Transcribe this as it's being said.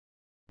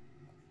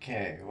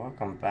Okay,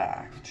 welcome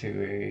back to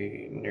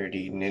a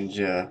Nerdy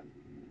Ninja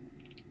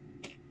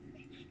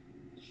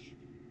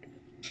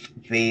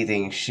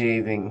bathing,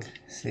 shaving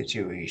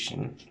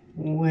situation.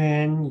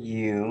 When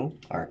you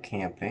are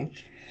camping,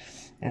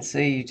 and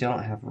say you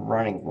don't have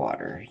running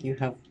water, you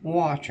have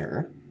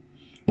water.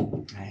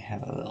 I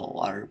have a little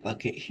water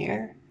bucket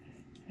here,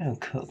 and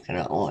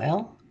coconut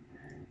oil.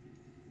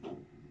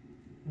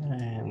 I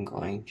am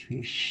going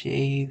to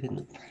shave in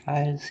the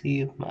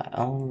privacy of my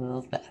own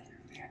little bathroom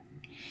here.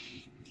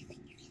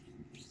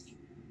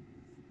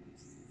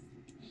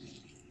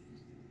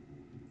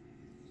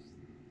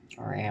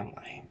 Or am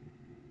I?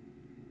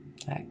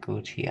 That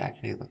goatee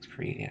actually looks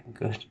pretty damn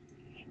good.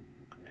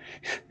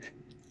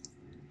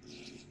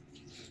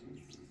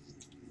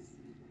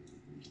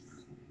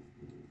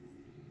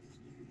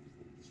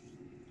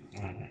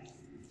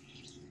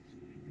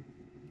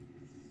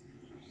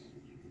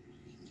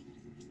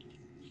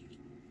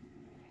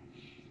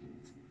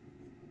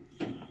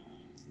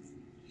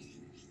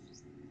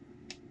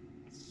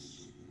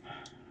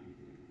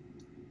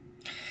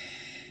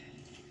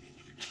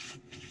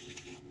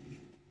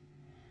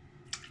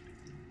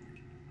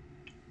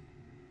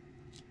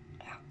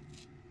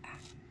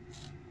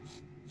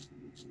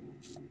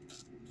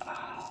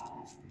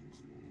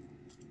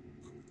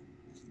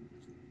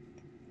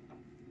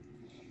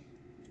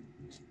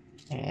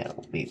 And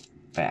it'll be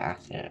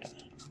back in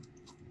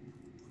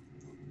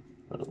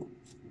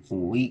a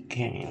week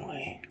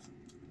anyway.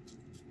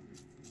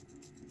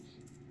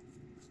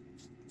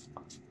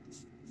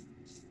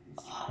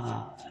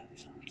 Ah,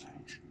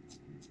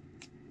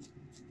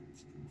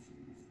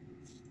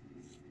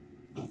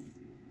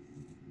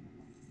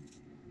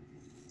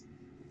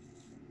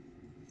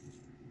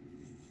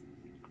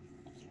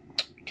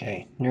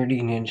 okay,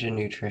 Nerdy Ninja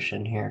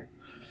Nutrition here.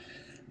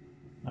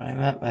 When I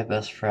met my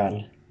best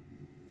friend,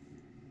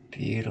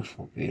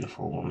 beautiful,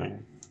 beautiful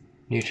woman,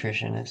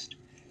 nutritionist,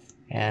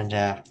 and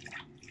had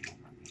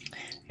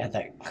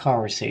that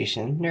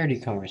conversation,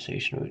 nerdy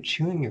conversation about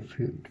chewing your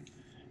food.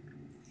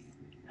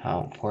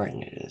 How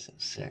important it is, how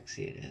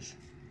sexy it is.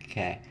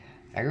 Okay,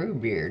 I grew a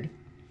beard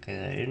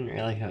because I didn't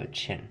really have a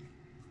chin.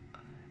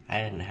 I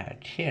didn't have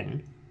a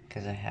chin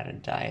because I had a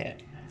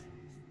diet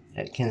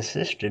that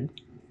consisted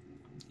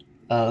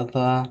of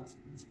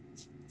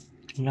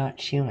not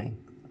chewing.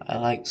 I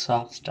like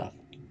soft stuff.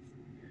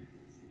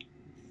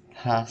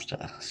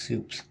 Pasta,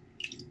 soups,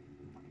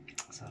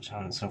 such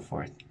on and so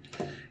forth.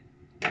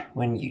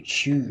 When you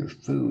chew your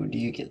food,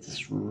 you get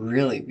this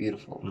really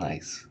beautiful,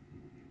 nice,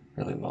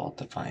 really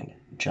well-defined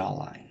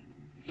jawline.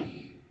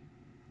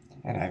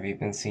 And I've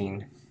even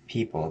seen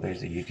people,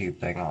 there's a YouTube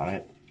thing on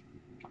it,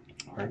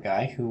 where a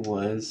guy who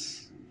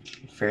was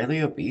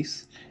fairly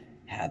obese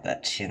had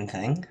that chin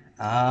thing.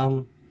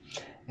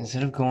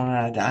 Instead of going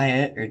on a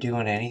diet or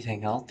doing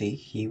anything healthy,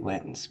 he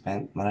went and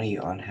spent money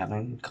on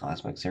having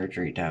cosmetic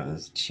surgery to have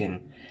his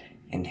chin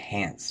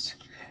enhanced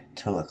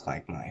to look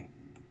like mine.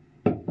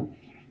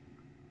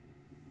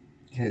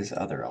 His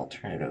other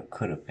alternative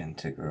could have been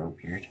to grow a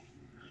beard.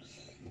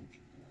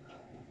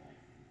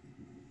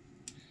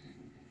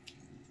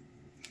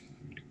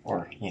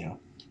 Or,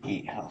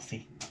 eat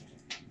healthy.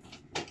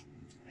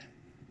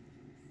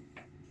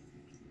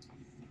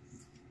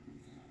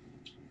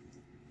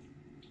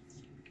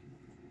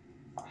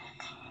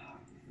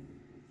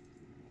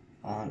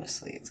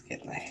 Honestly, it's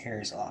getting the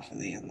hairs off of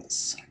the end that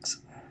sucks.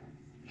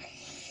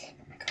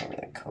 Cover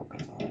that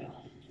coconut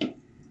oil.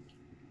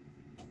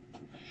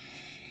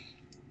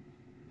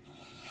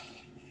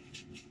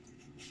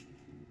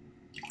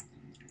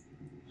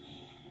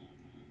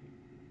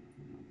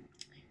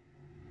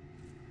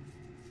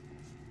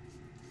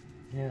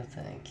 No,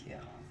 thank you.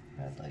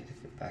 I'd like to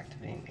get back to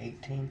being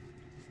 18.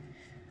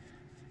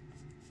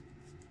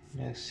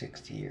 No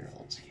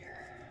 60-year-olds here.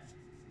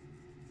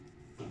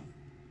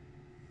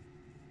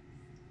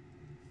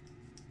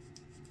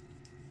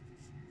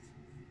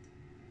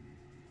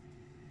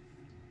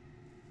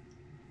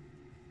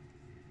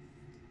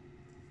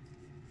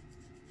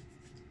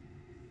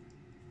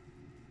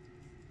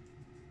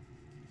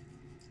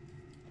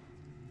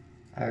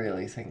 I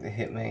really think the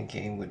Hitman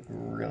game would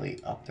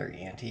really up their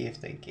ante if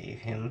they gave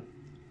him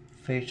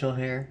facial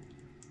hair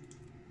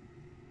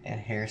and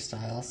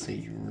hairstyle so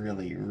you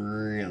really,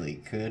 really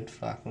could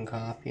fucking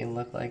copy and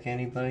look like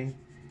anybody.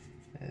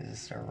 It's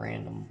just a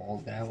random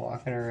bald guy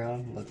walking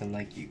around looking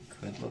like you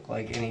could look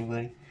like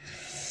anybody.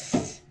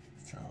 It's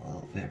a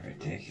little bit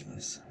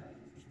ridiculous.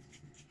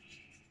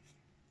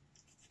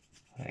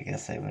 But I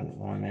guess I wouldn't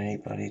want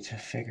anybody to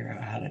figure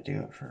out how to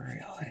do it for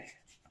real.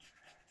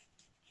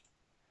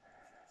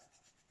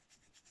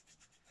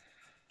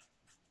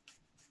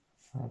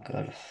 I'll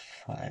go to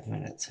 5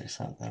 minutes or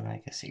something.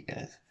 I guess you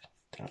guys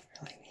don't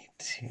really need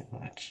too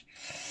much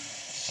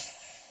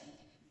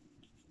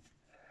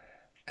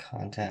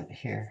content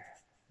here.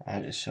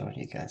 I'm just showing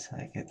you guys how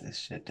I get this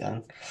shit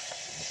done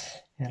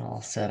in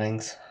all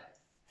settings.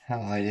 How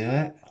I do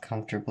it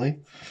comfortably.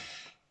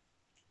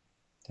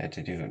 I had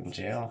to do it in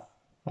jail.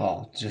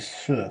 Well,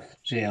 just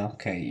jail.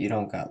 Okay, you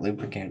don't got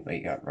lubricant, but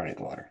you got running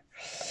water.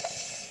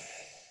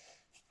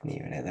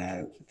 Even at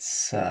that.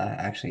 It's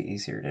actually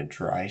easier to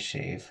dry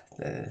shave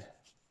the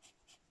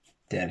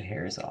dead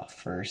hairs off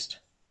first.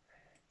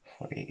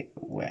 Before you get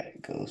wet,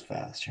 it goes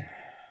faster.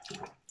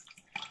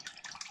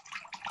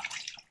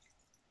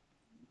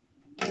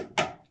 Alright,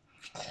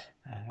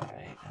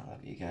 I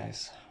love you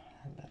guys.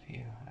 I love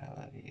you. I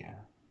love you.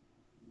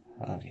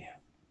 I love you.